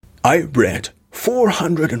I read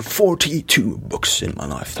 442 books in my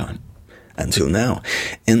lifetime until now,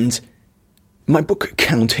 and my book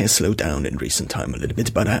count has slowed down in recent time a little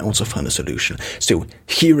bit, but I also found a solution. So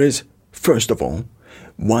here is, first of all,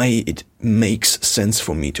 why it makes sense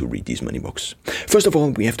for me to read these many books. First of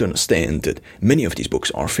all, we have to understand that many of these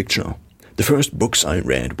books are fictional. The first books I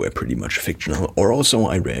read were pretty much fictional, or also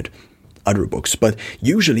I read other books, but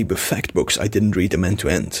usually with fact books I didn't read them end to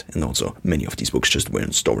end, and also many of these books just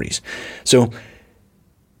weren't stories. So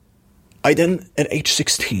I then, at age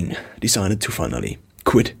 16, decided to finally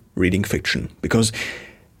quit reading fiction, because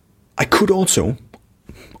I could also,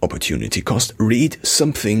 opportunity cost, read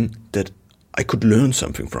something that I could learn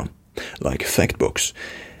something from, like fact books.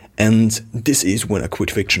 And this is when I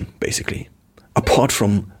quit fiction, basically. Apart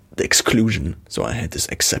from the exclusion, so I had this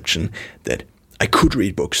exception that I could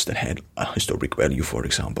read books that had a historic value, for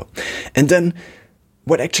example. And then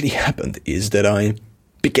what actually happened is that I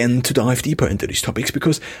began to dive deeper into these topics,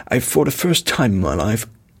 because I, for the first time in my life,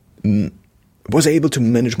 was able to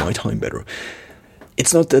manage my time better.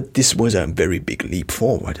 It's not that this was a very big leap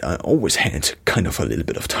forward. I always had kind of a little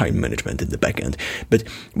bit of time management in the back end. But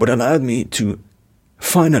what allowed me to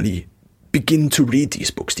finally begin to read these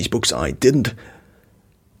books I didn't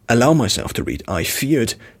allow myself to read, I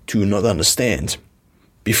feared to not understand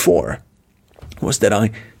before, was that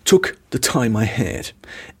I took the time I had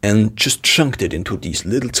and just chunked it into these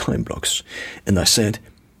little time blocks. And I said,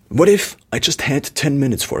 what if I just had 10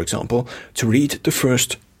 minutes, for example, to read the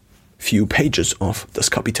first few pages of Das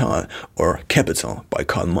Kapital or Capital by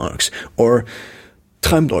Karl Marx, or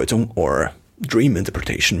Traumdeutung or Dream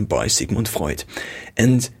Interpretation by Sigmund Freud.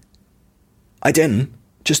 And I then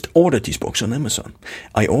just ordered these books on Amazon.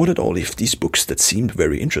 I ordered all of these books that seemed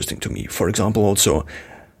very interesting to me. For example, also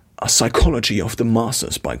A Psychology of the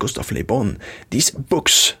Masses by Gustav Le Bon. These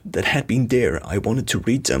books that had been there, I wanted to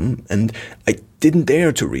read them, and I didn't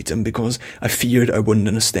dare to read them because I feared I wouldn't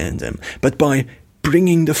understand them. But by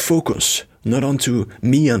bringing the focus not onto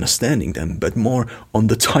me understanding them, but more on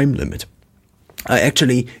the time limit, I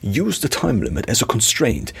actually used the time limit as a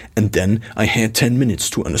constraint, and then I had 10 minutes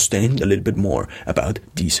to understand a little bit more about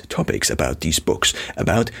these topics, about these books,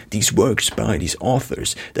 about these works by these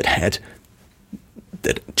authors that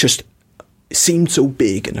just seemed so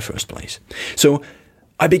big in the first place. So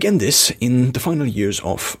I began this in the final years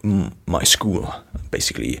of my school,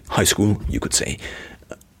 basically high school, you could say,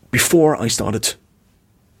 before I started,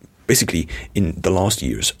 basically in the last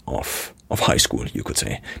years of high school, you could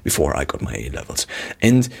say, before I got my A-levels.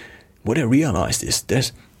 And what I realized is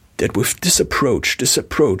that with this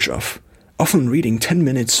approach of often reading 10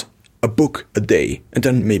 minutes a book a day, and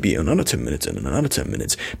then maybe another 10 minutes and another 10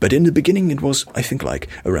 minutes. But in the beginning it was, I think, like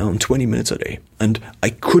around 20 minutes a day. And I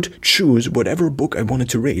could choose whatever book I wanted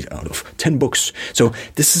to read out of 10 books. So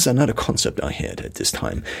this is another concept I had at this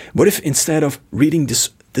time. What if instead of reading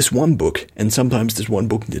this one book, and sometimes this one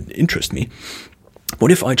book didn't interest me, what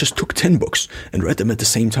if I just took 10 books and read them at the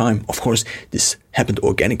same time? Of course, this happened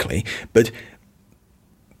organically, but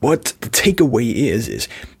what the takeaway is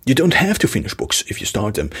you don't have to finish books if you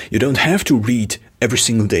start them. You don't have to read every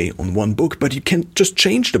single day on one book, but you can just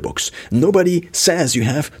change the books. Nobody says you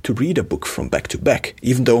have to read a book from back to back,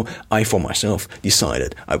 even though I, for myself,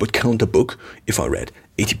 decided I would count a book if I read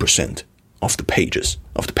 80% of the pages,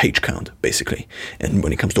 of the page count, basically. And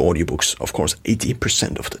when it comes to audiobooks, of course,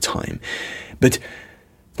 80% of the time. But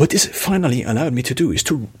what this finally allowed me to do is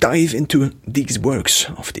to dive into these works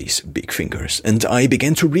of these big thinkers. And I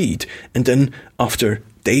began to read. And then after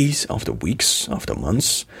days, after weeks, after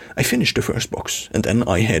months, I finished the first books. And then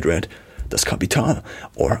I had read Das Kapital,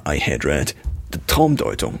 or I had read the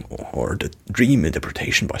Traumdeutung, or the Dream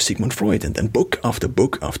Interpretation by Sigmund Freud. And then book after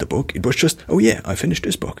book after book, it was just, oh yeah, I finished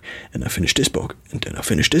this book, and I finished this book, and then I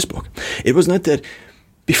finished this book. It was not that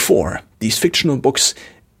before, these fictional books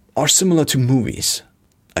are similar to movies,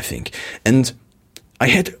 I think. And I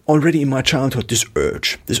had already in my childhood this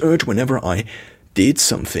urge whenever I did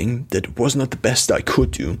something that was not the best I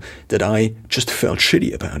could do, that I just felt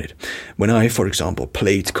shitty about it. When I, for example,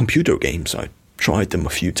 played computer games, I tried them a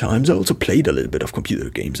few times. I also played a little bit of computer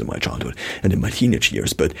games in my childhood and in my teenage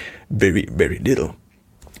years, but very, very little.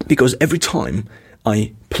 Because every time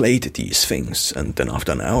I played these things, and then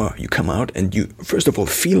after an hour you come out and you, first of all,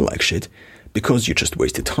 feel like shit, because you just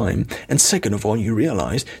wasted time, and second of all, you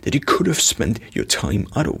realize that you could have spent your time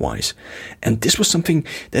otherwise. And this was something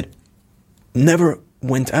that never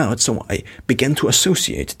went out, so I began to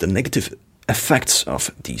associate the negative effects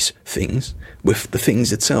of these things with the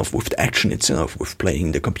things itself, with the action itself, with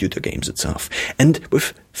playing the computer games itself. And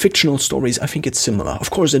with fictional stories, I think it's similar. Of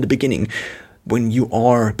course, in the beginning, when you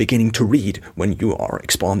are beginning to read, when you are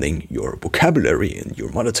expanding your vocabulary in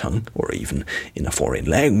your mother tongue or even in a foreign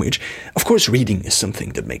language. Of course, reading is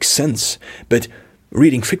something that makes sense, but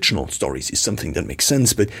reading fictional stories is something that makes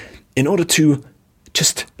sense. But in order to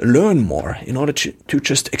just learn more, in order to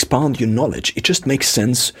just expand your knowledge, it just makes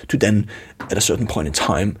sense to then, at a certain point in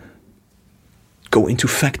time, go into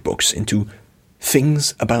fact books, into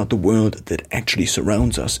things about the world that actually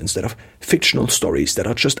surrounds us, instead of fictional stories that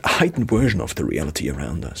are just a heightened version of the reality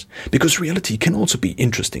around us. Because reality can also be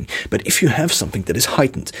interesting, but if you have something that is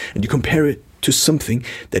heightened and you compare it to something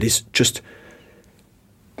that is just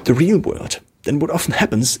the real world, then what often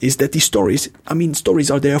happens is that these stories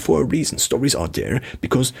are there for a reason. Stories are there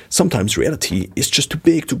because sometimes reality is just too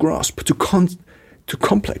big to grasp, too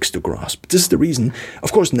complex to grasp. This is the reason,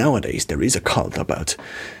 of course, nowadays there is a cult about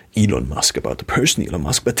Elon Musk, about the person Elon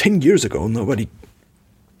Musk, but 10 years ago nobody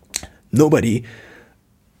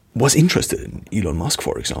was interested in Elon Musk,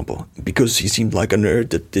 for example, because he seemed like a nerd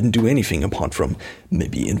that didn't do anything apart from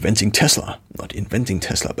maybe inventing Tesla. Not inventing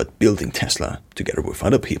Tesla, but building Tesla together with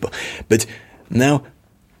other people. But now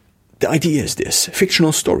the idea is this: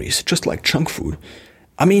 fictional stories, just like junk food.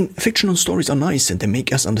 I mean, fictional stories are nice and they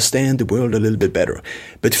make us understand the world a little bit better.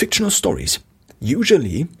 But fictional stories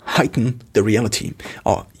usually heighten the reality,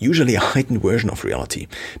 or usually a heightened version of reality,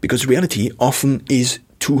 because reality often is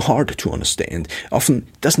too hard to understand, often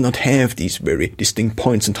does not have these very distinct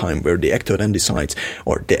points in time where the actor then decides,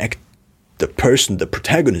 or the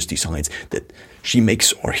protagonist decides that she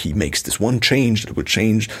makes or he makes this one change that would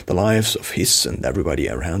change the lives of his and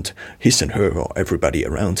her or everybody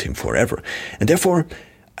around him forever. And therefore,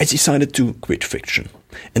 I decided to quit fiction.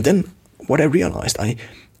 And then what I realized, I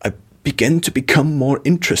began to become more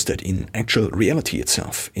interested in actual reality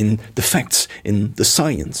itself, in the facts, in the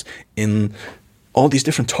science, in all these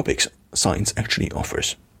different topics science actually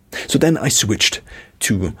offers. So then I switched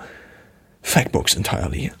to fact books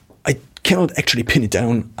entirely. I cannot actually pin it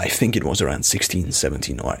down. I think it was around 16,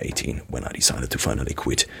 17 or 18 when I decided to finally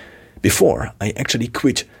quit. Before, I actually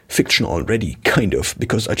quit fiction already, kind of,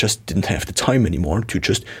 because I just didn't have the time anymore to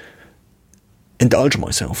just indulge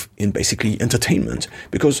myself in basically entertainment,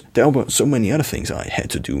 because there were so many other things I had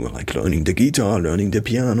to do, like learning the guitar, learning the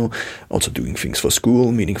piano, also doing things for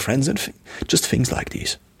school, meeting friends, and just things like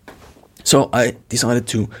these. So I decided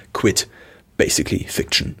to quit basically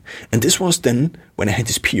fiction. And this was then when I had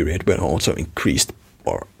this period where I also increased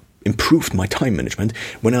or improved my time management,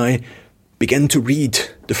 when I began to read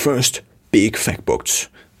the first big fact books,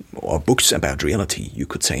 or books about reality, you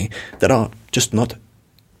could say, that are just not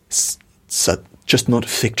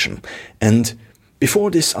fiction. And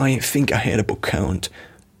before this, I think I had a book count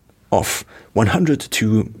of 100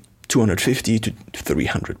 to 250 to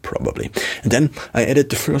 300 probably. And then I added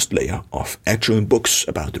the first layer of actual books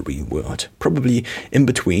about the real world, probably in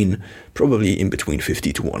between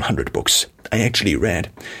 50 to 100 books I actually read.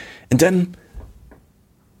 And then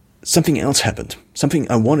something else happened, something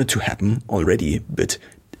I wanted to happen already, but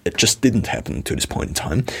it just didn't happen to this point in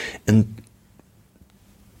time. And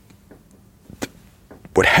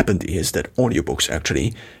what happened is that audiobooks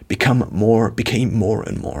actually became more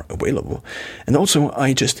and more available. And also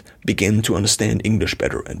I just began to understand English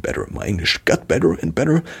better and better. My English got better and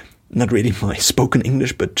better. Not really my spoken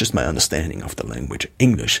English, but just my understanding of the language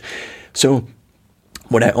English. So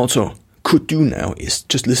what I also could do now is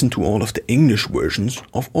just listen to all of the English versions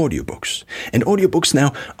of audiobooks. And audiobooks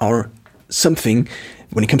now are something,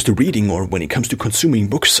 when it comes to reading or when it comes to consuming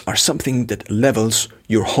books, are something that levels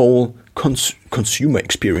your whole consumer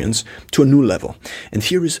experience to a new level. And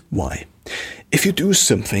here is why. If you do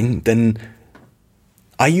something, then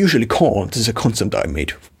I usually call this is a concept I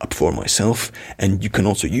made up for myself, and you can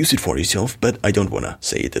also use it for yourself, but I don't want to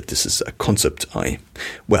say that this is a concept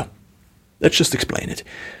let's just explain it.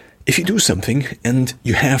 If you do something and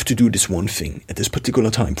you have to do this one thing at this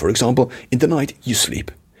particular time, for example, in the night you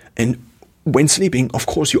sleep. And when sleeping, of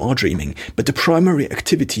course you are dreaming, but the primary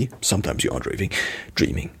activity, sometimes you are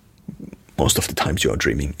dreaming. Most of the times you are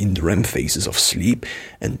dreaming in the REM phases of sleep,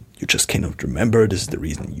 and you just cannot remember. This is the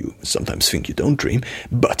reason you sometimes think you don't dream.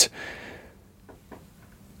 But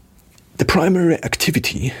the primary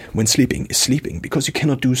activity when sleeping is sleeping, because you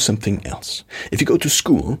cannot do something else. If you go to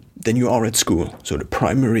school, then you are at school. So the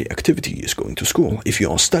primary activity is going to school. If you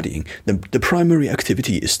are studying, then the primary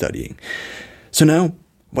activity is studying. So now,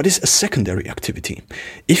 what is a secondary activity?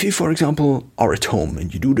 If you, for example, are at home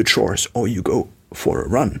and you do the chores or you go for a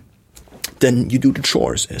run, Then you do the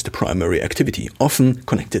chores as the primary activity, often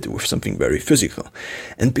connected with something very physical.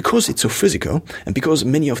 And because it's so physical, and because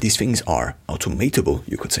many of these things are automatable,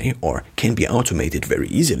 you could say, or can be automated very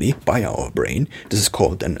easily by our brain, this is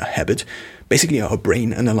called then a habit. Basically, our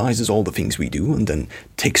brain analyzes all the things we do and then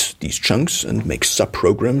takes these chunks and makes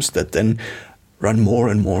sub-programs that then run more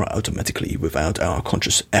and more automatically without our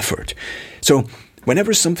conscious effort. So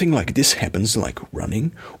whenever something like this happens, like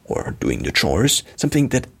running or doing the chores, something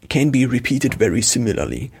that can be repeated very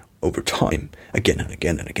similarly over time, again and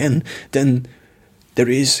again and again, then there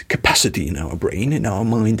is capacity in our brain, in our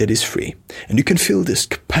mind, that is free. And you can fill this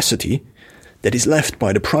capacity that is left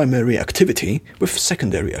by the primary activity with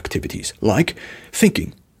secondary activities, like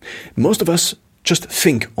thinking. Most of us just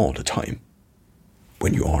think all the time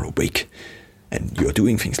when you are awake and you're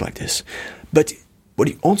doing things like this. But what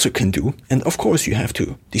you also can do, and of course you have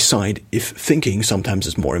to decide if thinking sometimes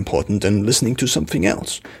is more important than listening to something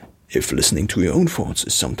else, if listening to your own thoughts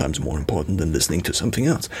is sometimes more important than listening to something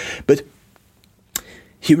else. But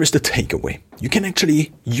here is the takeaway. You can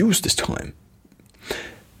actually use this time.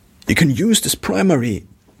 You can use this primary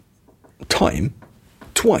time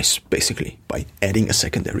twice, basically, by adding a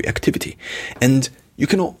secondary activity. And you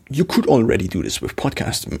could already do this with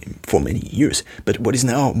podcasts for many years, but what is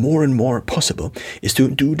now more and more possible is to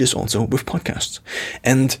do this also with podcasts.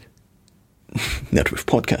 And not with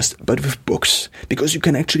podcasts, but with books, because you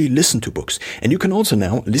can actually listen to books. And you can also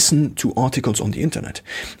now listen to articles on the internet.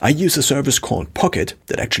 I use a service called Pocket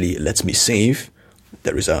that actually lets me save.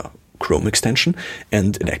 There is a Chrome extension,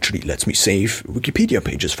 and it actually lets me save Wikipedia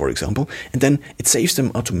pages, for example, and then it saves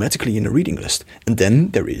them automatically in a reading list. And then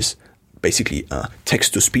there is basically a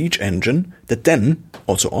text-to-speech engine that then,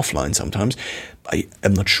 also offline sometimes, I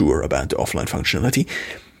am not sure about the offline functionality,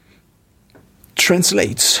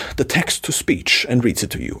 translates the text-to-speech and reads it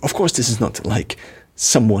to you. Of course, this is not like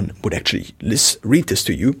someone would actually read this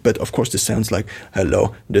to you, but of course this sounds like,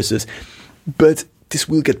 hello, this is... But this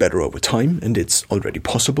will get better over time, and it's already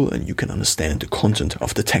possible, and you can understand the content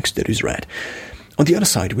of the text that is read. On the other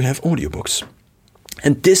side, we have audiobooks.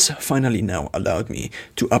 And this finally now allowed me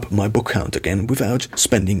to up my book count again without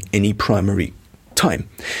spending any primary time.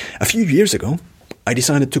 A few years ago, I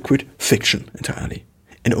decided to quit fiction entirely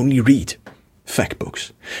and only read fact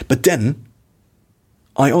books. But then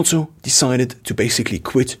I also decided to basically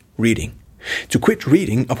quit reading. To quit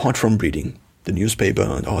reading, apart from reading the newspaper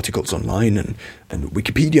and articles online and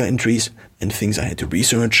Wikipedia entries and things I had to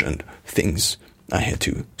research and things I had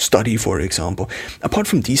to study, for example. Apart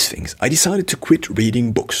from these things, I decided to quit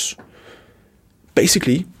reading books.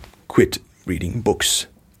 Basically, quit reading books.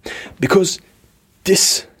 Because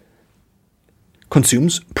this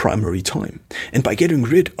consumes primary time. And by getting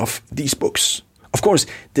rid of these books, of course,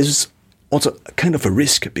 this is also kind of a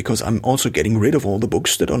risk, because I'm also getting rid of all the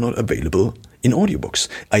books that are not available in audiobooks.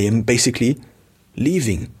 I am basically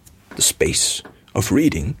leaving the space of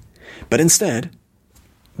reading, but instead,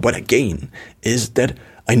 what I gain is that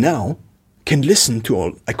I now can listen to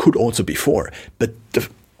all I could also before. But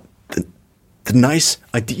the nice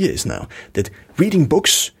idea is now that reading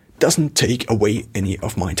books doesn't take away any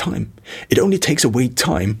of my time. It only takes away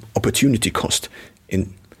time, opportunity cost,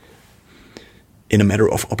 in a matter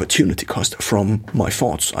of opportunity cost from my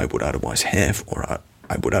thoughts I would otherwise have or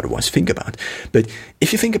I would otherwise think about. But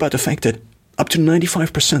if you think about the fact that up to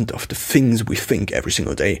 95% of the things we think every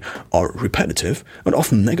single day are repetitive and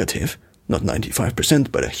often negative, not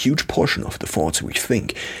 95%, but a huge portion of the thoughts we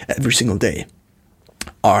think every single day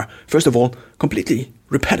are, first of all, completely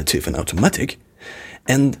repetitive and automatic,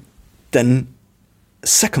 and then,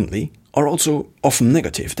 secondly, are also often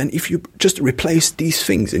negative. Then if you just replace these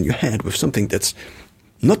things in your head with something that's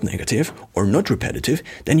not negative or not repetitive,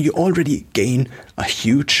 then you already gain a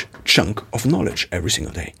huge chunk of knowledge every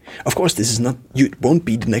single day. Of course, this is not, you won't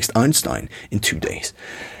be the next Einstein in 2 days.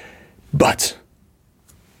 But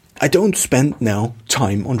I don't spend now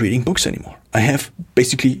time on reading books anymore. I have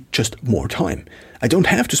basically just more time. I don't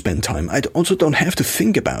have to spend time. I also don't have to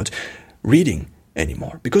think about reading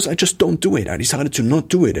anymore, because I just don't do it. I decided to not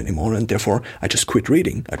do it anymore, and therefore I just quit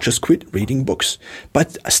reading. I just quit reading books.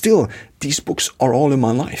 But still, these books are all in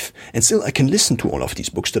my life, and still I can listen to all of these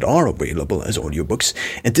books that are available as audiobooks,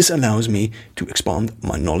 and this allows me to expand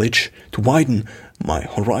my knowledge, to widen my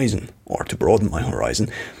horizon, or to broaden my horizon,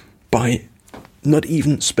 by not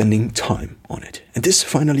even spending time on it. And this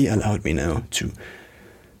finally allowed me now to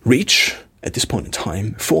reach, at this point in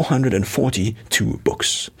time, 442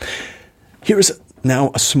 books. Here is now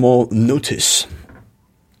a small notice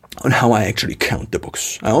on how I actually count the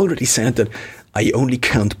books. I already said that I only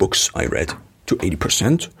count books I read to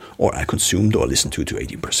 80%, or I consumed or listened to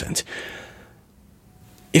 80%.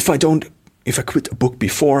 If I quit a book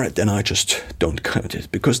before, then I just don't count it,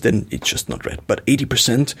 because then it's just not read. But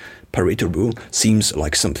 80% Pareto rule seems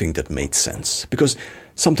like something that made sense, because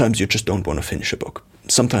sometimes you just don't want to finish a book.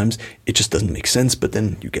 Sometimes it just doesn't make sense, but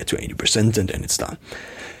then you get to 80% and then it's done.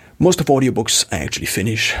 Most of audiobooks I actually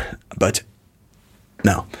finish, but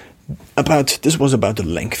now, this was about the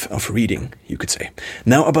length of reading, you could say.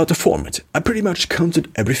 Now about the format. I pretty much counted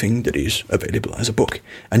everything that is available as a book.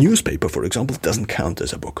 A newspaper, for example, doesn't count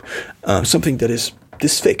as a book. Something that is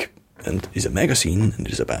this thick and is a magazine and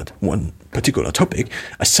is about one particular topic,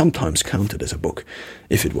 I sometimes count it as a book.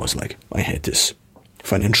 If it was like I had this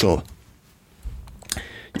financial,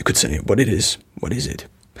 you could say, what is it?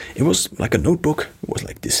 It was like a notebook. It was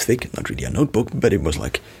like this thick, not really a notebook, but it was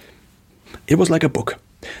like a book.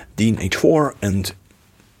 DIN A4, and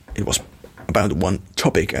it was about one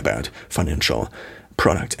topic about financial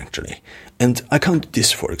product, actually. And I count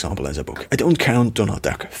this, for example, as a book. I don't count Donald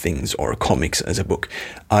Duck things or comics as a book.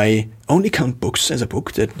 I only count books as a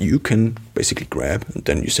book that you can basically grab, and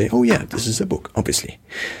then you say, oh yeah, this is a book, obviously.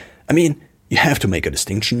 I mean, you have to make a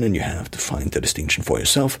distinction, and you have to find the distinction for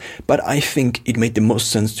yourself, but I think it made the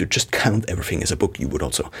most sense to just count everything as a book. You would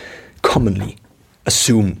also commonly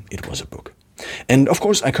assume it was a book. And of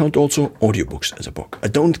course, I count also audiobooks as a book. I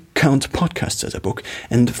don't count podcasts as a book.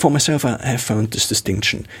 And for myself, I have found this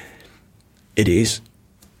distinction. It is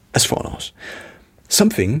as follows.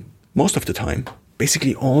 Something, most of the time,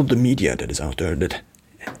 basically all the media that is out there that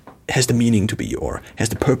has the meaning to be or has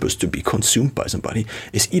the purpose to be consumed by somebody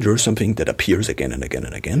is either something that appears again and again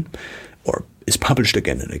and again, or is published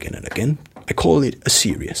again and again and again. I call it a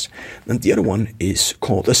series. And the other one is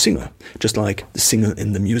called a single, just like the single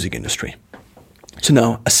in the music industry. So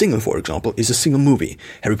now, a single, for example, is a single movie.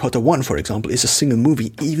 Harry Potter 1, for example, is a single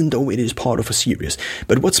movie, even though it is part of a series.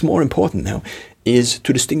 But what's more important now is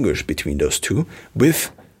to distinguish between those two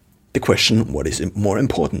with the question, what is more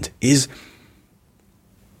important? Is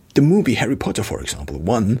the movie Harry Potter, for example,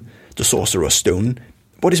 1, The Sorcerer's Stone,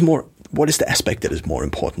 what is the aspect that is more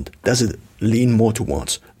important? Does it lean more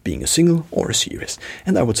towards being a single or a series?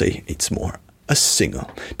 And I would say it's more a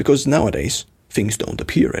single, because nowadays things don't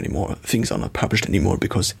appear anymore. Things are not published anymore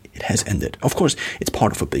because it has ended. Of course, it's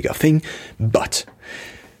part of a bigger thing, but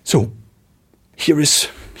so here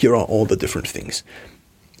are all the different things.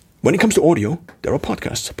 When it comes to audio, there are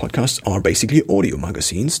podcasts. Podcasts are basically audio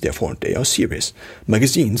magazines, therefore they are serious.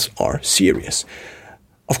 Magazines are serious.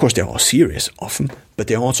 Of course, they are serious often, but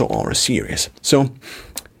they also are a series. So,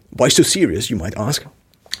 why so serious, you might ask?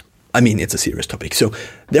 I mean, it's a serious topic. So,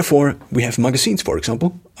 therefore, we have magazines, for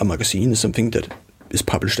example. A magazine is something that is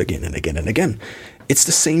published again and again and again. It's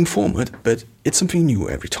the same format, but it's something new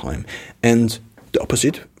every time. And the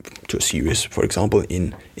opposite to a series, for example,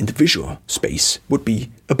 in the visual space would be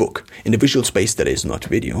a book. In the visual space, that is not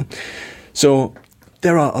video. So,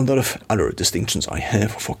 there are a lot of other distinctions I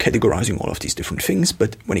have for categorizing all of these different things,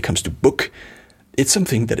 but when it comes to book, it's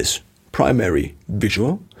something that is primary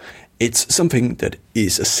visual. It's something that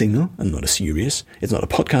is a single and not a series. It's not a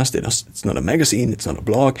podcast, it's not a magazine, it's not a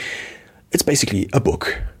blog. It's basically a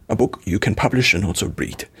book. A book you can publish and also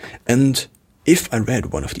read. And if I read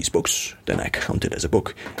one of these books, then I count it as a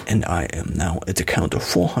book. And I am now at the count of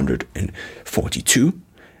 442.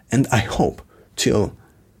 And I hope till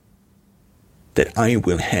that I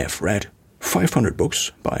will have read 500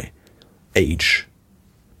 books by age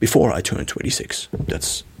before I turn 26.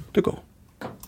 That's the goal.